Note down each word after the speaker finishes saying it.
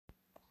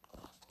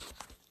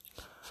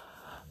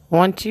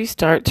Once you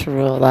start to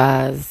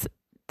realize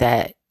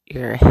that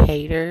your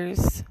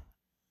haters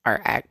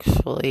are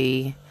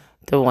actually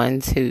the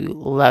ones who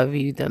love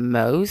you the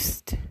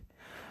most,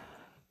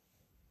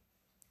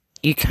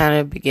 you kind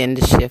of begin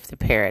to shift the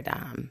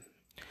paradigm.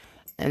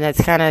 And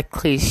that's kind of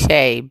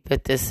cliche,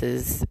 but this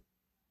is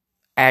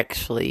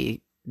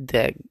actually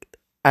the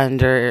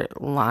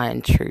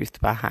underlying truth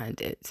behind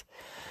it.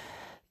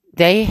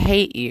 They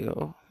hate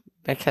you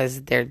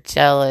because they're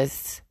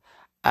jealous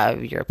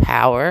of your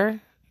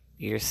power,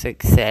 your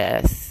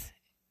success,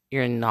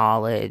 your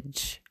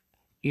knowledge,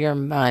 your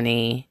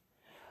money,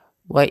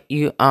 what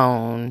you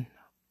own,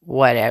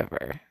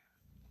 whatever.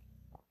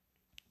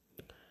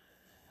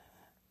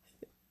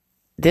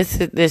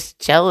 This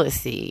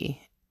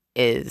jealousy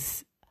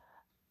is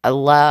a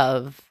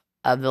love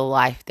of the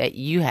life that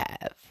you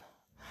have,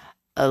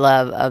 a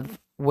love of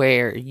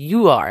where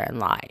you are in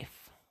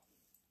life.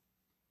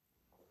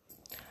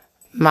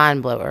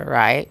 Mind blower,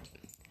 right?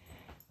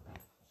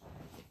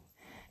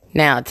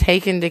 Now,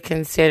 take into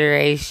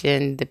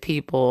consideration the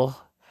people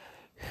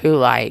who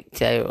like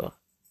to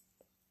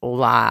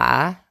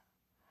lie,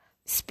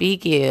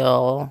 speak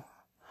ill,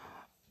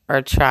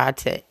 or try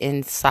to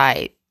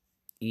incite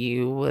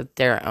you with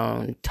their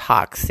own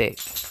toxic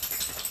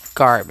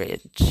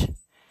garbage.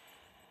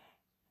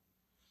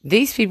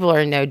 These people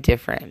are no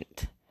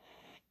different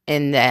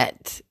in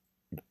that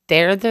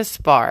they're the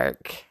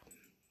spark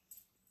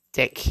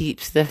that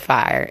keeps the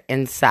fire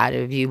inside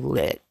of you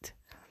lit.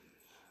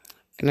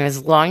 And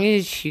as long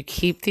as you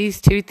keep these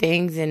two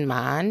things in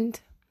mind,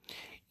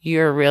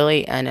 you're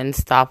really an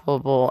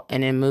unstoppable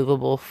and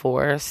immovable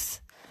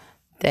force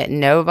that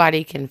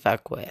nobody can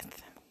fuck with.